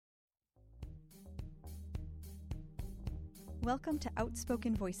Welcome to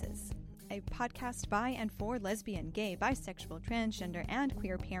Outspoken Voices, a podcast by and for lesbian, gay, bisexual, transgender, and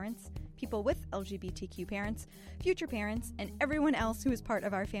queer parents, people with LGBTQ parents, future parents, and everyone else who is part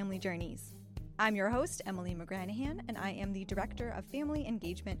of our family journeys. I'm your host, Emily McGranahan, and I am the Director of Family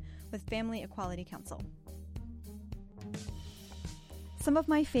Engagement with Family Equality Council. Some of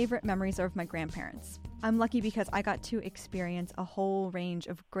my favorite memories are of my grandparents. I'm lucky because I got to experience a whole range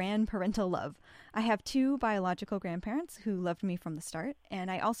of grandparental love. I have two biological grandparents who loved me from the start,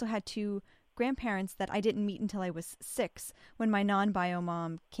 and I also had two grandparents that I didn't meet until I was 6 when my non-bio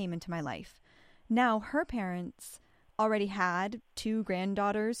mom came into my life. Now, her parents already had two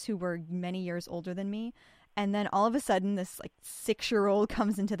granddaughters who were many years older than me, and then all of a sudden this 6-year-old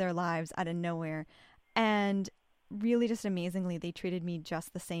comes into their lives out of nowhere, and really just amazingly, they treated me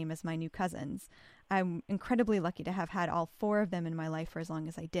just the same as my new cousins. I'm incredibly lucky to have had all 4 of them in my life for as long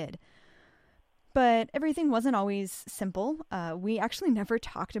as I did. But everything wasn't always simple. We actually never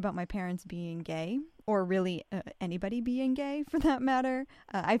talked about my parents being gay, or really anybody being gay for that matter.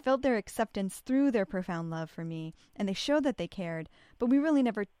 I felt their acceptance through their profound love for me, and they showed that they cared, but we really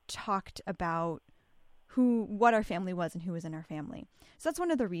never talked about what our family was and who was in our family. So that's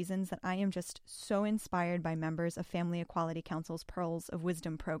one of the reasons that I am just so inspired by members of Family Equality Council's Pearls of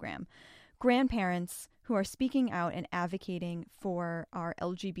Wisdom program. Grandparents who are speaking out and advocating for our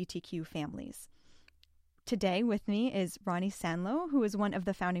LGBTQ families. Today with me is Ronni Sanlo, who is one of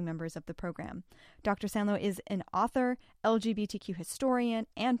the founding members of the program. Dr. Sanlo is an author, LGBTQ historian,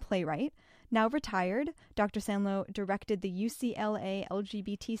 and playwright. Now retired, Dr. Sanlo directed the UCLA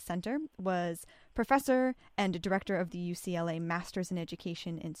LGBT Center, was professor and director of the UCLA Masters in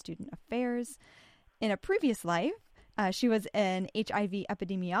Education in Student Affairs. In a previous life, she was an HIV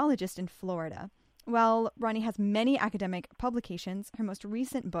epidemiologist in Florida. While Ronni has many academic publications, her most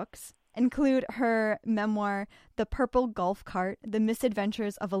recent books include her memoir, The Purple Golf Cart, The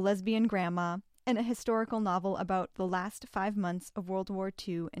Misadventures of a Lesbian Grandma, and a historical novel about the last 5 months of World War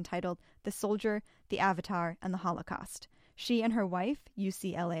II entitled The Soldier, the Avatar, and the Holocaust. She and her wife,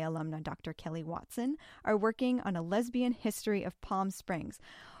 UCLA alumna Dr. Kelly Watson, are working on a lesbian history of Palm Springs.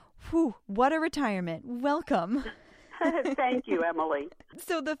 Whew, what a retirement. Welcome. Thank you, Emily.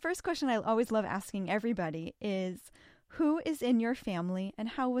 So the first question I always love asking everybody is, who is in your family and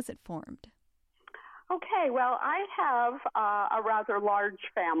how was it formed? Okay, well, I have a rather large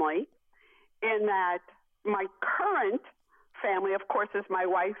family in that my current family, of course, is my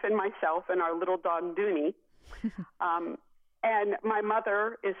wife and myself and our little dog, Dooney. And my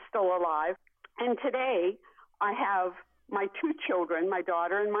mother is still alive. And today I have my 2 children, my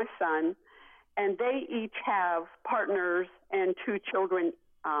daughter and my son, and they each have partners and 2 children,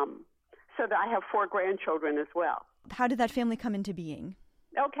 so that I have 4 grandchildren as well. How did that family come into being?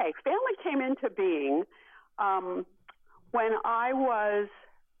 Okay, family came into being when I was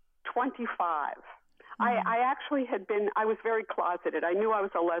 25. I actually I was very closeted. I knew I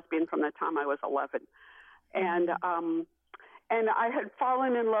was a lesbian from the time I was 11. And I had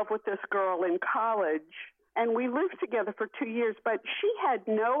fallen in love with this girl in college, and we lived together for 2 years, but she had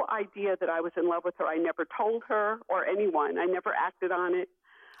no idea that I was in love with her. I never told her or anyone. I never acted on it.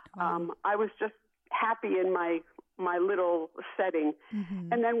 I was just happy in my little setting.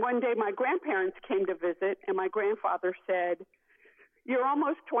 Mm-hmm. And then one day my grandparents came to visit, and my grandfather said, "You're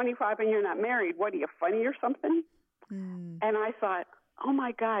almost 25 and you're not married. What, are you funny or something?" Mm. And I thought, oh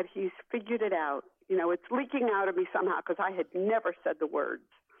my God, he's figured it out. You know, it's leaking out of me somehow because I had never said the words.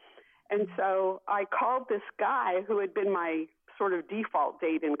 And so I called this guy who had been my sort of default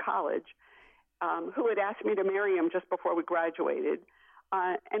date in college, who had asked me to marry him just before we graduated.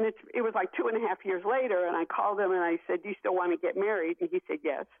 And it was like 2.5 years later, and I called him and I said, "Do you still want to get married?" And he said,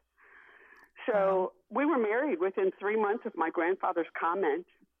 "Yes." So we were married within 3 months of my grandfather's comment,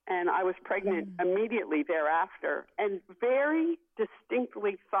 and I was pregnant immediately thereafter, and very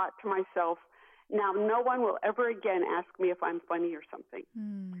distinctly thought to myself, now no one will ever again ask me if I'm funny or something.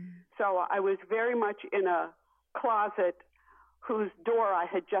 So I was very much in a closet whose door I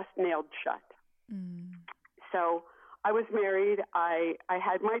had just nailed shut. So I was married. I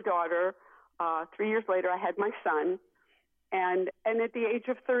had my daughter. 3 years later, I had my son. And at the age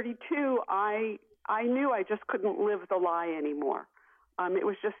of 32, I knew I just couldn't live the lie anymore. It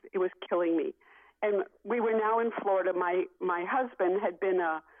was killing me. And we were now in Florida. My husband had been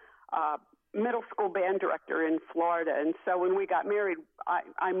a middle school band director in Florida. And so when we got married,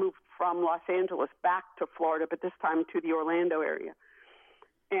 I moved from Los Angeles back to Florida, but this time to the Orlando area.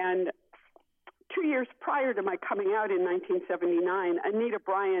 And 2 years prior to my coming out in 1979, Anita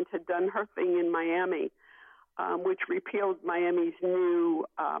Bryant had done her thing in Miami, which repealed Miami's new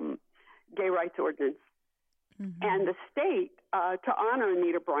gay rights ordinance. And the state, to honor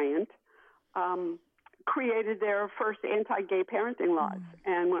Anita Bryant, created their first anti-gay parenting laws.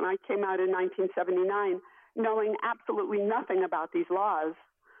 And when I came out in 1979, knowing absolutely nothing about these laws,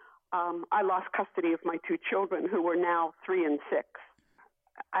 I lost custody of my two children, who were now 3 and 6.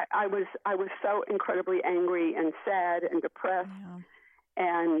 I was so incredibly angry and sad and depressed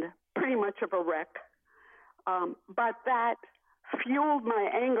and pretty much of a wreck. But that fueled my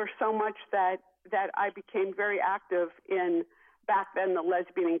anger so much that I became very active in, back then, the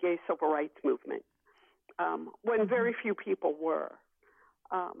lesbian and gay civil rights movement, when very few people were.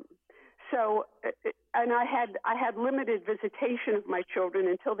 And I had limited visitation of my children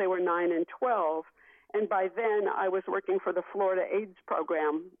until they were 9 and 12. And by then, I was working for the Florida AIDS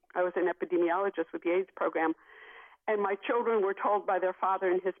program. I was an epidemiologist with the AIDS program. And my children were told by their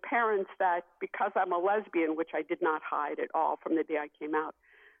father and his parents that because I'm a lesbian, which I did not hide at all from the day I came out,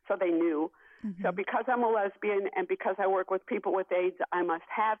 so they knew. So because I'm a lesbian and because I work with people with AIDS, I must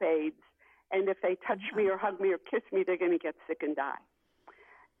have AIDS. And if they touch me or hug me or kiss me, they're going to get sick and die.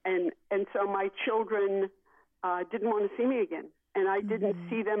 And so my children didn't want to see me again. And I didn't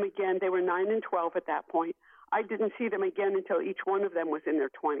see them again. They were 9 and 12 at that point. I didn't see them again until each one of them was in their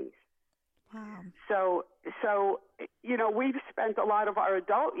 20s. Wow. So you know, we've spent a lot of our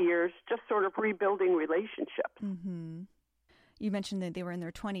adult years just sort of rebuilding relationships. You mentioned that they were in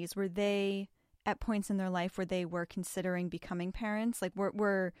their 20s. Were they at points in their life where they were considering becoming parents? Like,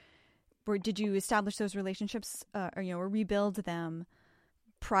 did you establish those relationships or rebuild them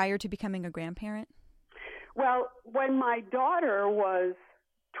prior to becoming a grandparent? Well, when my daughter was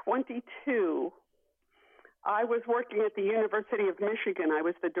 22, I was working at the University of Michigan. I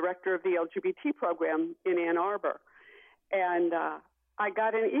was the director of the LGBT program in Ann Arbor. And I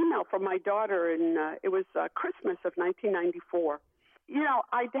got an email from my daughter, and it was Christmas of 1994. You know,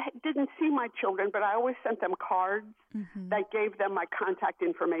 I didn't see my children, but I always sent them cards that gave them my contact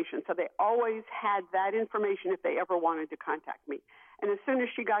information. So they always had that information if they ever wanted to contact me. And as soon as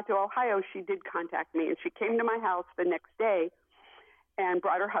she got to Ohio, she did contact me. And she came to my house the next day and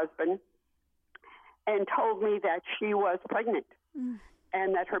brought her husband and told me that she was pregnant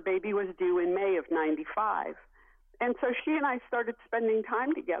and that her baby was due in May of 95. And so she and I started spending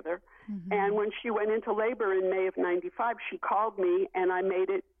time together. And when she went into labor in May of 95, she called me, and I made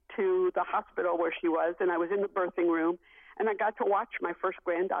it to the hospital where she was, and I was in the birthing room, and I got to watch my first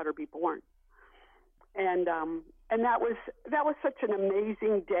granddaughter be born. And that was such an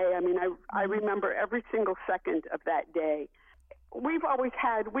amazing day. I mean, I remember every single second of that day. We've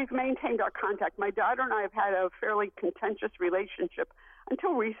maintained our contact. My daughter and I have had a fairly contentious relationship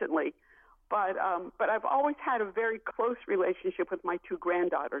until recently. But I've always had a very close relationship with my two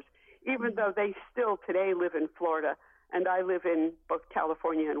granddaughters, even though they still today live in Florida, and I live in both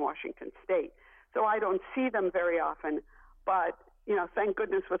California and Washington State. So I don't see them very often. But, you know, thank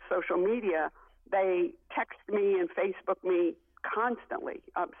goodness with social media, they text me and Facebook me constantly,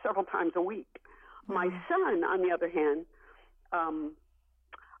 several times a week. My son, on the other hand,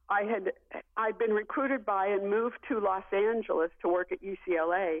 I'd been recruited by and moved to Los Angeles to work at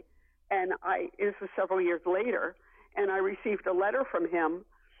UCLA. And this was several years later, and I received a letter from him,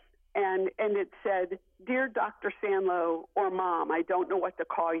 and it said, "Dear Dr. Sanlo or Mom, I don't know what to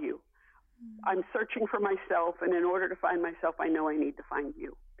call you. I'm searching for myself, and in order to find myself, I know I need to find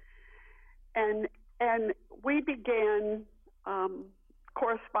you." And we began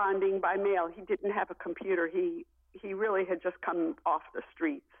corresponding by mail. He didn't have a computer. He really had just come off the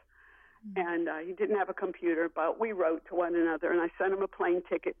streets. And he didn't have a computer, but we wrote to one another, and I sent him a plane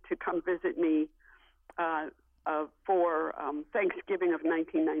ticket to come visit me for Thanksgiving of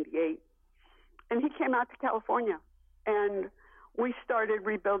 1998. And he came out to California, and we started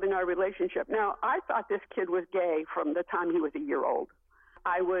rebuilding our relationship. Now, I thought this kid was gay from the time he was a year old.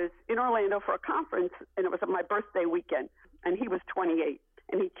 I was in Orlando for a conference, and it was my birthday weekend, and he was 28.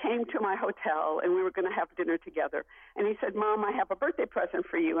 And he came to my hotel, and we were going to have dinner together. And he said, "Mom, I have a birthday present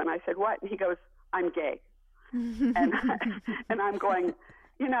for you." And I said, "What?" And he goes, "I'm gay." and I'm going,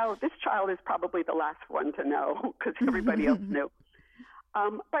 you know, this child is probably the last one to know because everybody else knew.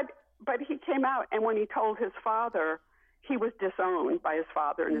 But he came out, and when he told his father, he was disowned by his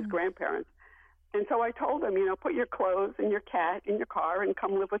father and his grandparents. And so I told him, you know, put your clothes and your cat in your car and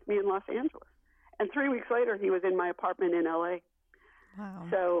come live with me in Los Angeles. And 3 weeks later, he was in my apartment in L.A. Wow.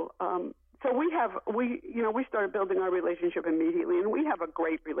 So we started building our relationship immediately, and we have a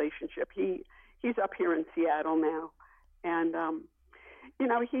great relationship. He's up here in Seattle now, and you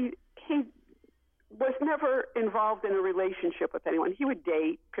know, he was never involved in a relationship with anyone. He would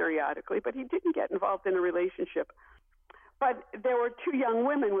date periodically, but he didn't get involved in a relationship. But there were two young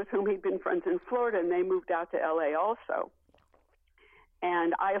women with whom he'd been friends in Florida, and they moved out to L.A. also.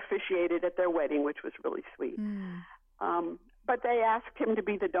 And I officiated at their wedding, which was really sweet. But they asked him to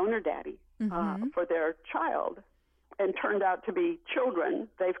be the donor daddy for their child, and turned out to be children.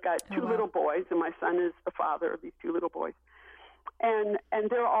 They've got two little boys, and my son is the father of these two little boys. And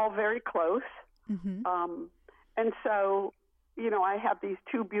they're all very close. And so, I have these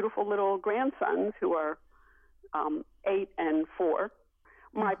two beautiful little grandsons who are 8 and 4.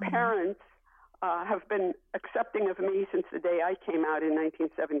 My parents have been accepting of me since the day I came out in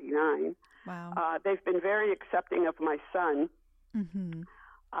 1979. Wow. They've been very accepting of my son.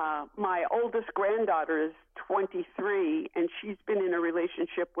 My oldest granddaughter is 23, and she's been in a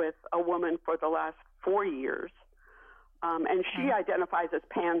relationship with a woman for the last 4 years. And she identifies as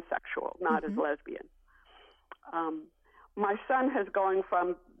pansexual, not as lesbian. My son has gone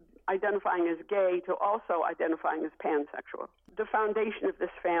from identifying as gay to also identifying as pansexual. The foundation of this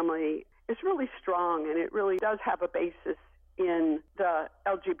family is really strong, and it really does have a basis in the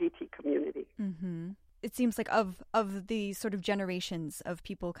LGBT community. It seems like of the sort of generations of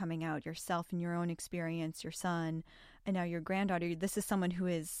people coming out, yourself and your own experience, your son, and now your granddaughter, this is someone who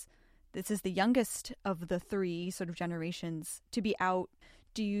is, this is the youngest of the 3 sort of generations to be out.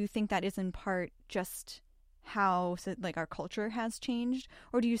 Do you think that is in part just how our culture has changed,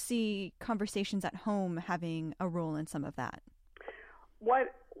 or do you see conversations at home having a role in some of that?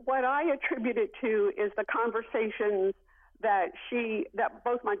 What I attribute it to is the conversations that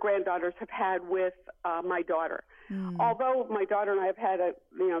both my granddaughters have had with my daughter. Although my daughter and I have had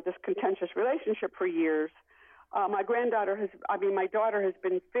this contentious relationship for years, my daughter has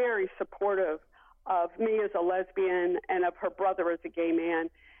been very supportive of me as a lesbian and of her brother as a gay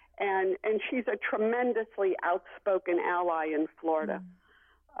man. And she's a tremendously outspoken ally in Florida,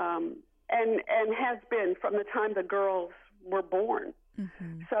 and has been from the time the girls were born.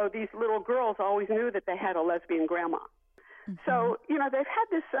 So these little girls always knew that they had a lesbian grandma. So, they've had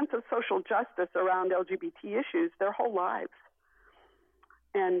this sense of social justice around LGBT issues their whole lives.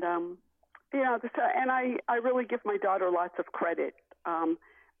 And, and I really give my daughter lots of credit.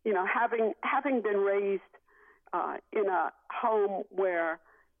 Having been raised in a home where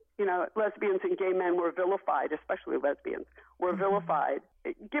lesbians and gay men were vilified, especially lesbians, were vilified.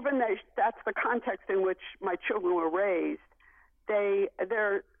 Given that that's the context in which my children were raised,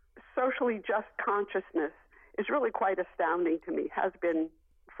 their socially just consciousness is really quite astounding to me, has been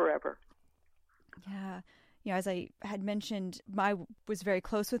forever. Yeah. As I had mentioned, I was very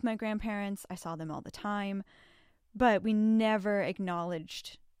close with my grandparents. I saw them all the time, but we never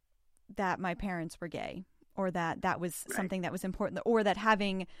acknowledged that my parents were gay, or that was something that was important, or that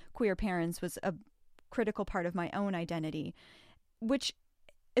having queer parents was a critical part of my own identity, which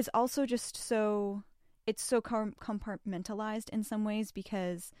is also just it's so compartmentalized in some ways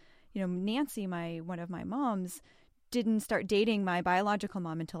because, Nancy, one of my moms, didn't start dating my biological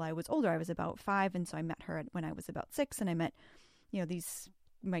mom until I was older. I was about 5, and so I met her when I was about 6, and I met,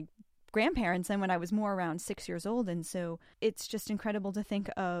 my grandparents and when I was more around 6 years old. And so it's just incredible to think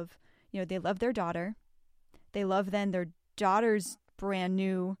of, they love their daughter. They love then their daughter's brand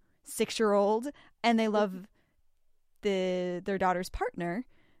new 6-year-old, and they love their daughter's partner,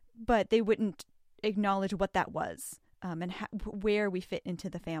 but they wouldn't acknowledge what that was and where we fit into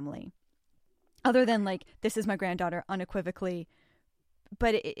the family. Other than this is my granddaughter unequivocally,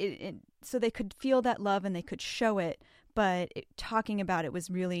 but so they could feel that love and they could show it, but talking about it was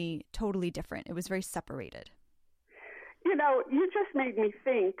really totally different. It was very separated. You just made me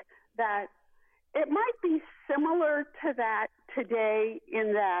think that it might be similar to that today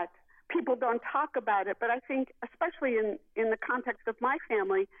in that people don't talk about it, but I think especially in the context of my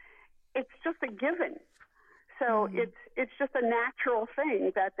family, it's just a given. So it's just a natural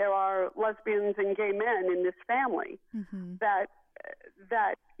thing that there are lesbians and gay men in this family that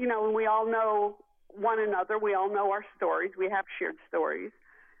and we all know one another. We all know our stories. We have shared stories.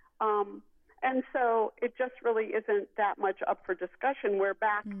 And so it just really isn't that much up for discussion, where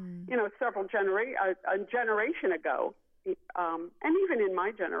back, a generation ago, and even in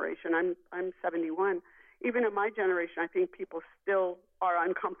my generation, I'm 71, even in my generation, I think people still are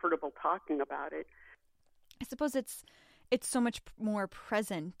uncomfortable talking about it. I suppose it's so much more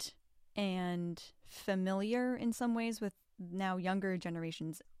present and familiar in some ways with now younger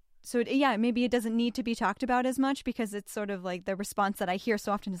generations. So maybe it doesn't need to be talked about as much because it's sort of the response that I hear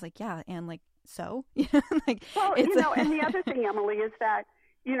so often is and so? Well, and the other thing, Emily, is that,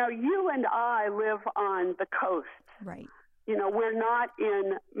 you and I live on the coast. Right. We're not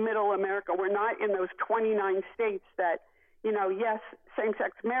in middle America. We're not in those 29 states that, yes,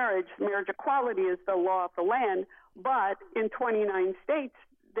 same-sex marriage equality is the law of the land, But in 29 states,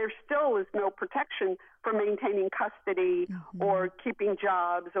 there still is no protection for maintaining custody or keeping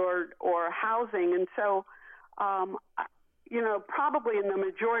jobs or housing. And so, probably in the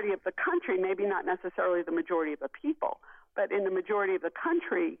majority of the country, maybe not necessarily the majority of the people, but in the majority of the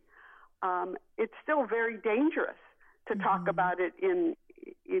country, it's still very dangerous to talk about it in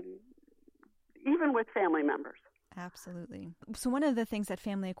even with family members. Absolutely. So one of the things that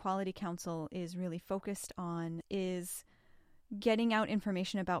Family Equality Council is really focused on is getting out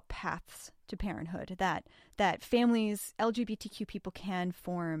information about paths to parenthood, that families, LGBTQ people can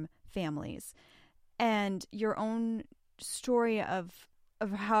form families. And your own story of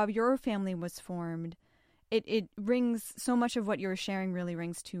how your family was formed, it rings, so much of what you're sharing really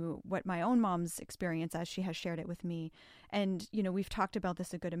rings to what my own mom's experience as she has shared it with me. And, we've talked about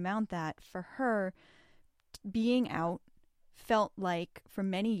this a good amount, that for her, being out felt like, for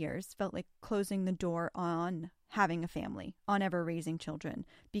many years, felt like closing the door on having a family, on ever raising children,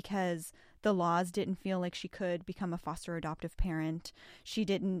 because the laws didn't feel like she could become a foster adoptive parent. She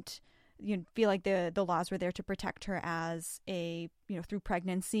didn't feel like the laws were there to protect her as through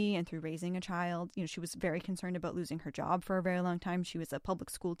pregnancy and through raising a child. She was very concerned about losing her job for a very long time. She was a public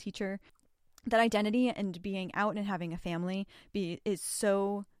school teacher. That identity and being out and having a family is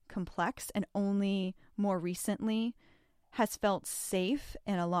so complex, and only more recently has felt safe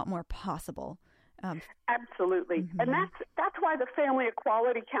and a lot more possible. Absolutely. And that's why the Family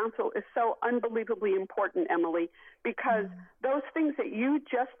Equality Council is so unbelievably important, Emily, because those things that you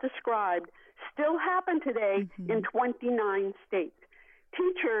just described still happen today in 29 states.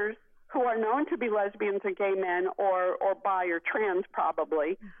 Teachers who are known to be lesbians or gay men or bi or trans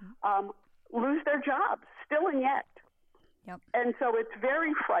probably lose their jobs still and yet. Yep. And so it's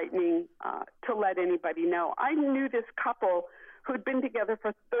very frightening to let anybody know. I knew this couple who'd been together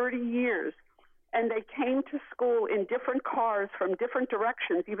for 30 years, and they came to school in different cars from different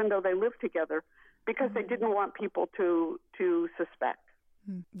directions, even though they lived together, because they didn't want people to suspect.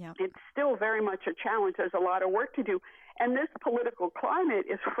 Yep. It's still very much a challenge. There's a lot of work to do. And this political climate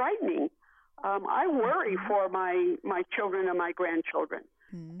is frightening. I worry for my children and my grandchildren.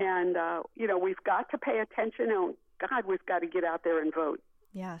 And, we've got to pay attention. And, God, we've got to get out there and vote.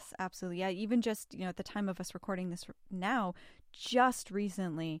 Yes, absolutely. Yeah, even just, at the time of us recording this now, just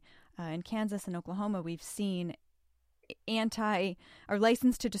recently in Kansas and Oklahoma, we've seen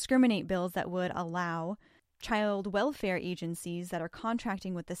license to discriminate bills that would allow child welfare agencies that are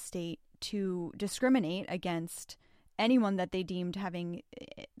contracting with the state to discriminate against anyone that they deemed having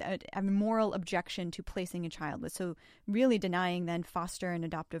a moral objection to placing a child with. So really denying then foster and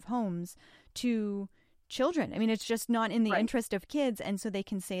adoptive homes to children. I mean, it's just not in the interest of kids. And so they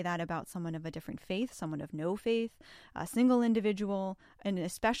can say that about someone of a different faith, someone of no faith, a single individual. And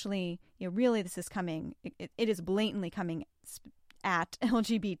especially, really this is coming, it is blatantly coming at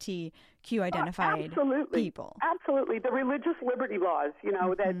LGBTQ identified people. Absolutely. The religious liberty laws,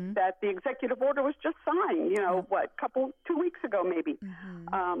 that the executive order was just signed, 2 weeks ago maybe,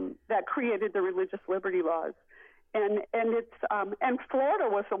 that created the religious liberty laws. And it's and Florida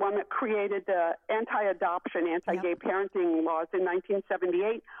was the one that created the anti-adoption, anti-gay parenting laws in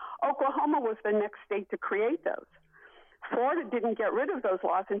 1978. Oklahoma was the next state to create those. Florida didn't get rid of those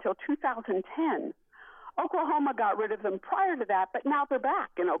laws until 2010. Oklahoma got rid of them prior to that, but now they're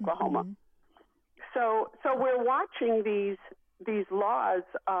back in Oklahoma. So we're watching these laws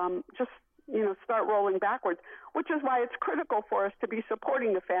just start rolling backwards, which is why it's critical for us to be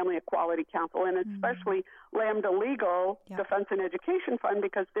supporting the Family Equality Council, and especially Lambda Legal Defense and Education Fund,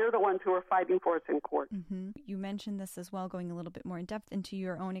 because they're the ones who are fighting for us in court. You mentioned this as well, going a little bit more in depth into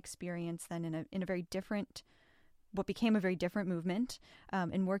your own experience then in a very different, what became a very different movement,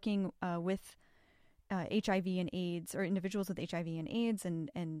 in working with HIV and AIDS, or individuals with HIV and AIDS,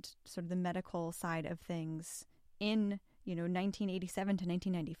 and sort of the medical side of things in 1987 to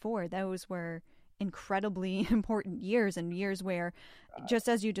 1994, those were incredibly important years, and years where, just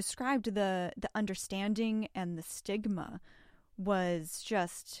as you described, the understanding and the stigma was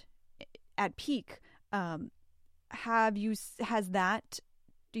just at peak. Do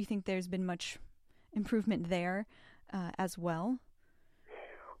you think there's been much improvement there as well?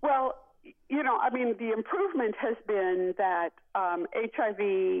 Well, the improvement has been that HIV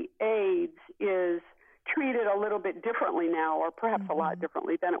AIDS is treated a little bit differently now, or perhaps a lot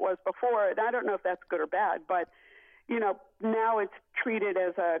differently than it was before. And I don't know if that's good or bad, but, now it's treated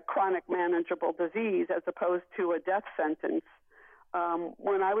as a chronic manageable disease as opposed to a death sentence.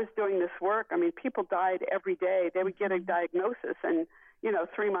 When I was doing this work, people died every day. They would get a diagnosis and,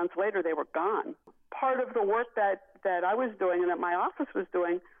 3 months later they were gone. Part of the work that I was doing and that my office was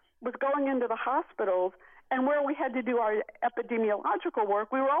doing was going into the hospitals And where we had to do our epidemiological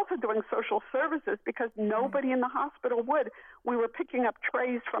work, we were also doing social services because nobody in the hospital would. We were picking up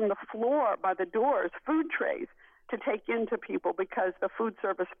trays from the floor by the doors, food trays, to take into people because the food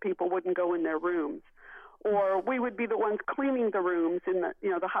service people wouldn't go in their rooms. Or we would be the ones cleaning the rooms in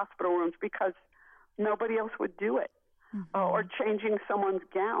the hospital rooms because nobody else would do it. Or changing someone's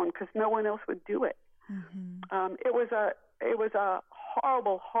gown because no one else would do it. It was a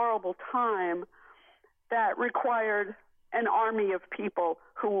horrible, horrible time that required an army of people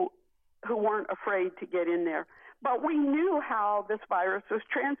who weren't afraid to get in there. But we knew how this virus was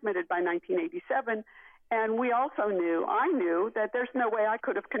transmitted by 1987, and I knew that there's no way I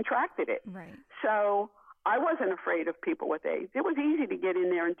could have contracted it. Right. So I wasn't afraid of people with AIDS. It was easy to get in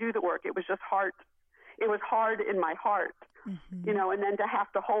there and do the work. It was just hard. It was hard in my heart, and then to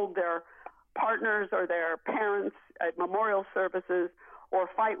have to hold their partners or their parents at memorial services or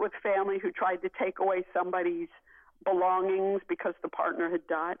fight with family who tried to take away somebody's belongings because the partner had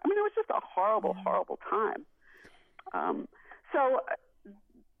died. I mean, it was just a horrible, horrible time. So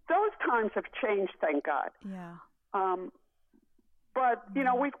those times have changed, thank God. Yeah. But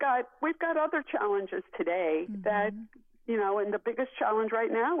we've got other challenges today that and the biggest challenge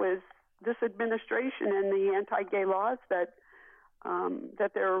right now is this administration and the anti-gay laws that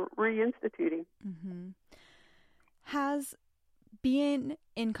they're reinstituting. Has being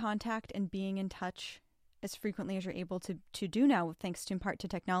in contact and being in touch as frequently as you're able to do now, thanks to in part to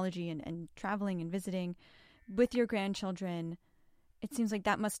technology and traveling and visiting with your grandchildren, it seems like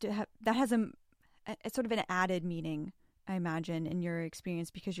that has a sort of an added meaning, I imagine, in your experience,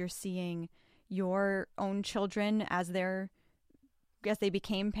 because you're seeing your own children as they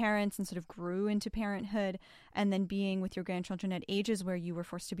became parents and sort of grew into parenthood, and then being with your grandchildren at ages where you were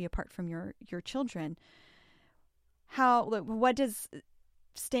forced to be apart from your children. What does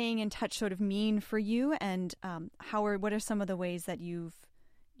staying in touch sort of mean for you, and what are some of the ways that you've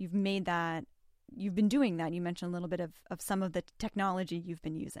been doing that? You mentioned a little bit of some of the technology you've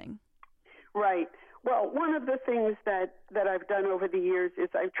been using. Right. Well, one of the things that I've done over the years is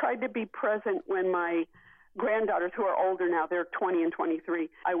I've tried to be present when my granddaughters, who are older now, they're 20 and 23,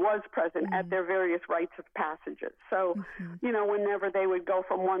 I was present at their various rites of passages. So, whenever they would go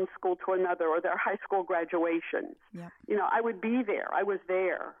from one school to another, or their high school graduations, I would be there. I was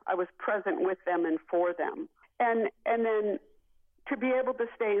there. I was present with them and for them. And then to be able to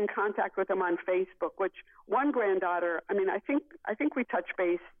stay in contact with them on Facebook, which one granddaughter, I think we touch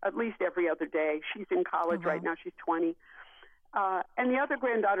base at least every other day. She's in college right now. She's 20. And the other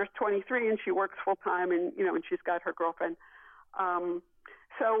granddaughter's 23, and she works full time, and she's got her girlfriend.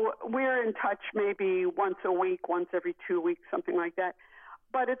 So we're in touch maybe once a week, once every 2 weeks, something like that.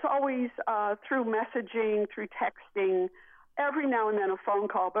 But it's always through messaging, through texting, every now and then a phone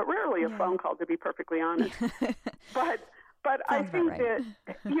call, but rarely a phone call, to be perfectly honest. But I think that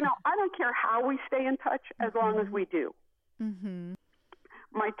I don't care how we stay in touch as long as we do.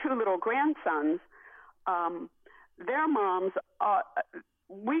 My two little grandsons. Their moms,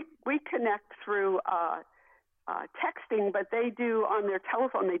 we connect through texting, but they do on their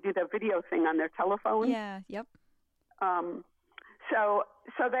telephone. They do the video thing on their telephone. Yeah. Yep. So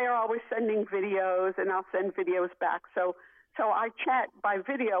they are always sending videos, and I'll send videos back. So I chat by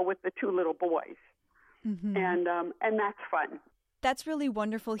video with the two little boys, and that's fun. That's really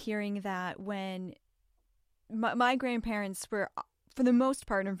wonderful hearing that. When my grandparents were, for the most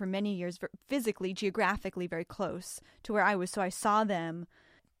part and for many years, physically, geographically very close to where I was. So I saw them,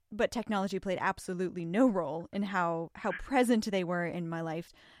 but technology played absolutely no role in how present they were in my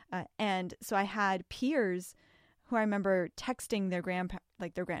life. And so I had peers who I remember texting their grandfather.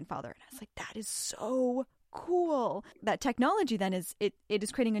 And I was like, that is so cool. That technology then it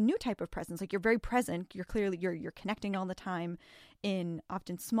is creating a new type of presence. Like, you're very present. You're clearly, you're connecting all the time in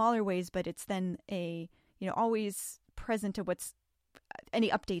often smaller ways, but it's then always present to what's any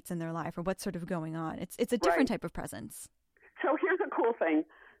updates in their life or what's sort of going on. It's a different type of presence. So here's a cool thing.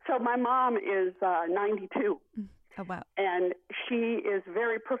 So my mom is 92. Oh, wow. And she is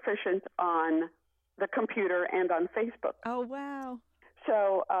very proficient on the computer and on Facebook. Oh, wow.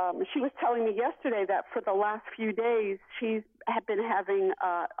 So she was telling me yesterday that for the last few days, she's had been having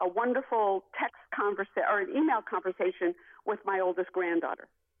a wonderful text conversation or an email conversation with my oldest granddaughter.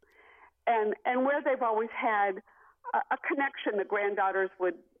 And where they've always had a connection, the granddaughters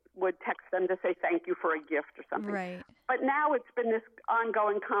would text them to say thank you for a gift or something. Right. But now it's been this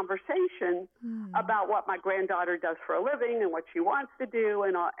ongoing conversation about what my granddaughter does for a living and what she wants to do.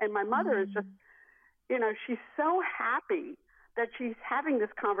 And my mother is just, she's so happy that she's having this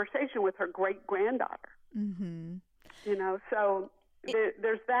conversation with her great-granddaughter. So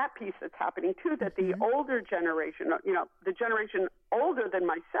there's that piece that's happening too, that the older generation, the generation older than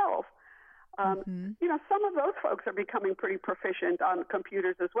myself, some of those folks are becoming pretty proficient on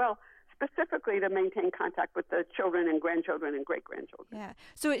computers as well, specifically to maintain contact with the children and grandchildren and great-grandchildren. Yeah.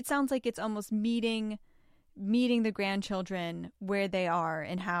 So it sounds like it's almost meeting the grandchildren where they are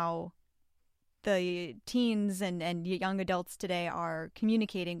and how the teens and young adults today are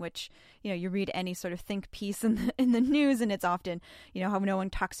communicating, which, you read any sort of think piece in the news, and it's often, how no one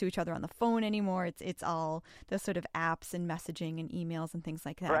talks to each other on the phone anymore. It's all those sort of apps and messaging and emails and things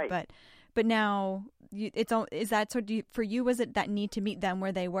like that. Right. But now is that sort of, for you, was it that need to meet them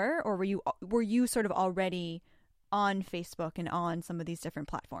where they were, or were you sort of already on Facebook and on some of these different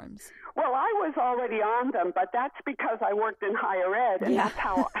platforms? Well, I was already on them, but that's because I worked in higher ed, and that's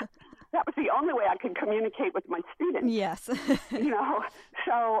how. That was the only way I could communicate with my students. Yes. So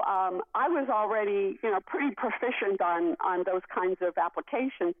I was already, pretty proficient on those kinds of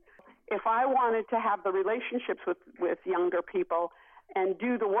applications. If I wanted to have the relationships with younger people and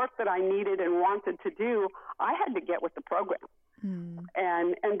do the work that I needed and wanted to do, I had to get with the program.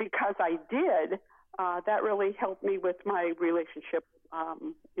 And because I did, that really helped me with my relationship,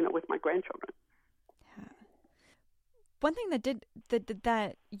 with my grandchildren. Yeah. One thing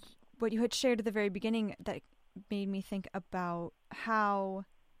that what you had shared at the very beginning that made me think about how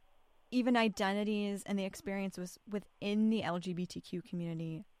even identities and the experiences within the LGBTQ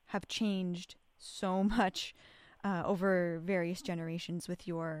community have changed so much over various generations, with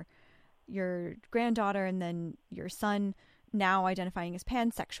your granddaughter and then your son now identifying as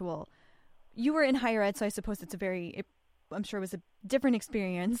pansexual. You were in higher ed, so I suppose I'm sure it was a different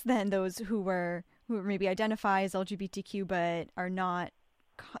experience than those who maybe identify as LGBTQ but are not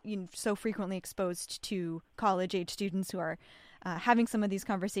so frequently exposed to college-age students who are having some of these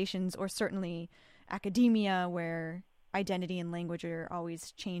conversations, or certainly academia where identity and language are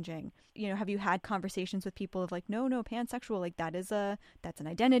always changing. Have you had conversations with people of like, no, pansexual, like that's an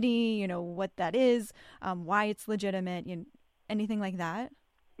identity, what that is, why it's legitimate, anything like that?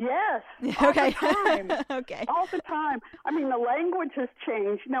 Yes. All okay. the time. Okay. All the time. I mean, the language has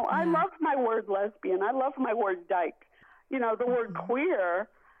changed. I love my word lesbian. I love my word dyke. The word queer,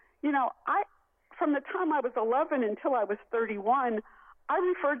 from the time I was 11 until I was 31,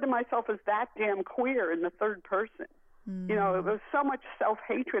 I referred to myself as that damn queer in the third person. It was so much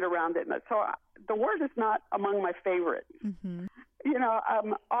self-hatred around it. And so the word is not among my favorites.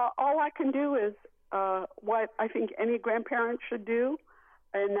 All I can do is what I think any grandparent should do,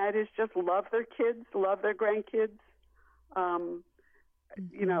 and that is just love their kids, love their grandkids.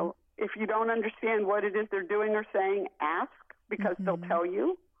 If you don't understand what it is they're doing or saying, ask, because they'll tell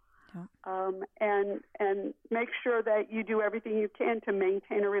you. And make sure that you do everything you can to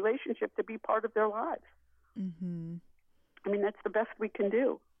maintain a relationship, to be part of their lives. I mean, that's the best we can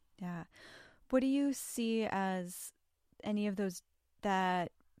do. Yeah. What do you see as any of those,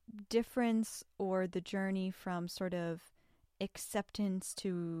 that difference or the journey from sort of acceptance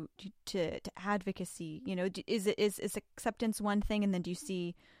to advocacy? Is acceptance one thing, and then do you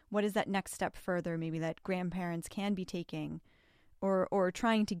see what is that next step further, maybe that grandparents can be taking or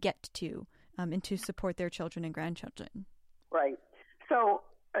trying to get to and to support their children and grandchildren? Right. So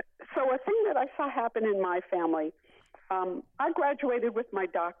a thing that I saw happen in my family, I graduated with my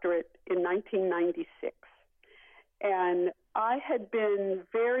doctorate in 1996, and I had been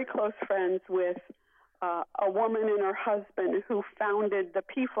very close friends with a woman and her husband who founded the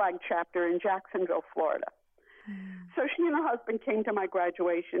PFLAG chapter in Jacksonville, Florida. So she and her husband came to my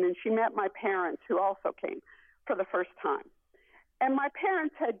graduation, and she met my parents, who also came for the first time. And my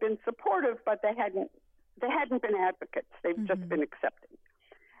parents had been supportive, but they hadn't been advocates. They've just been accepting.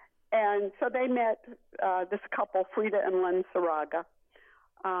 And so they met this couple, Frida and Len Saraga.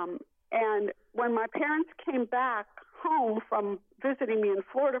 And when my parents came back home from visiting me in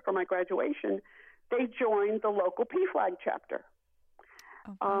Florida for my graduation, they joined the local PFLAG chapter.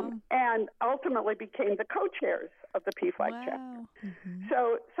 And ultimately became the co-chairs of the PFLAG chapter.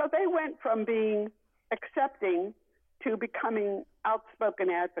 So they went from being accepting to becoming outspoken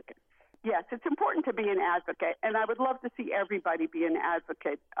advocates. Yes, it's important to be an advocate, and I would love to see everybody be an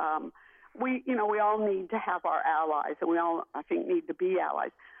advocate. We all need to have our allies, and we all, I think, need to be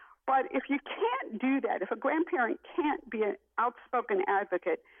allies. But if you can't do that, if a grandparent can't be an outspoken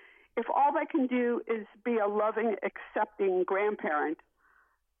advocate, if all they can do is be a loving, accepting grandparent,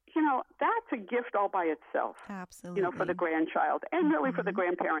 that's a gift all by itself. Absolutely. For the grandchild, and really for the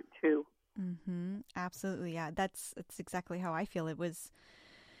grandparent too. Absolutely, yeah. That's exactly how I feel. It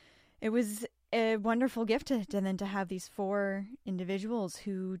was a wonderful gift to have these four individuals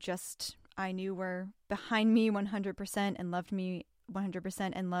who just I knew were behind me 100% and loved me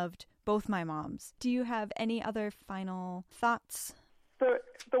 100% and loved both my moms. Do you have any other final thoughts?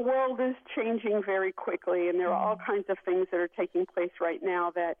 The world is changing very quickly, and there are all kinds of things that are taking place right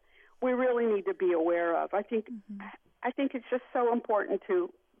now that we really need to be aware of. I think it's just so important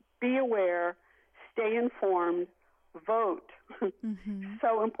to be aware, stay informed, vote.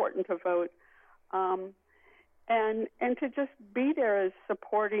 So important to vote, and to just be there as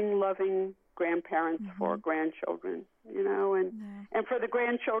supporting, loving grandparents for grandchildren. And for the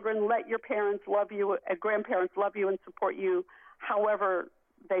grandchildren, let your parents love you, grandparents love you and support you however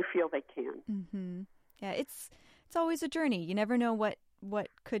they feel they can. Yeah, it's always a journey. You never know what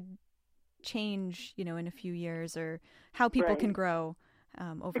could change, in a few years, or how people can grow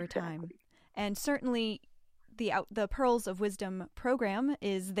over time. And certainly the Pearls of Wisdom program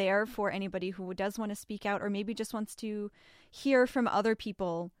is there for anybody who does want to speak out, or maybe just wants to hear from other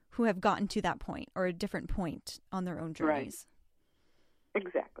people who have gotten to that point or a different point on their own journeys. Right.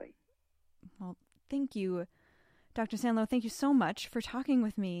 Exactly. Well, thank you, Dr. Sanlo. Thank you so much for talking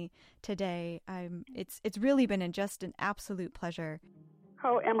with me today. It's really been just an absolute pleasure.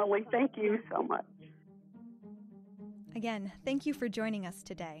 Oh, Emily, thank you so much. Again, thank you for joining us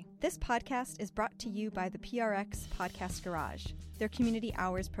today. This podcast is brought to you by the PRX Podcast Garage. Their Community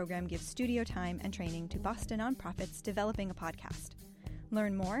Hours program gives studio time and training to Boston nonprofits developing a podcast.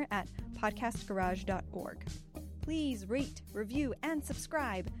 Learn more at podcastgarage.org. Please rate, review, and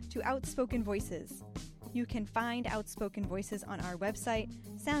subscribe to Outspoken Voices. You can find Outspoken Voices on our website,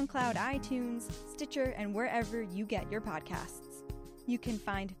 SoundCloud, iTunes, Stitcher, and wherever you get your podcasts. You can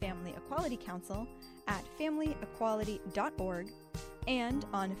find Family Equality Council at familyequality.org and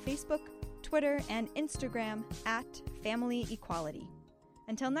on Facebook, Twitter, and Instagram at Family Equality.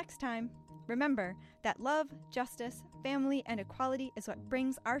 Until next time, remember that love, justice, family, and equality is what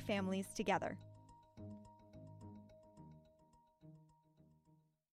brings our families together.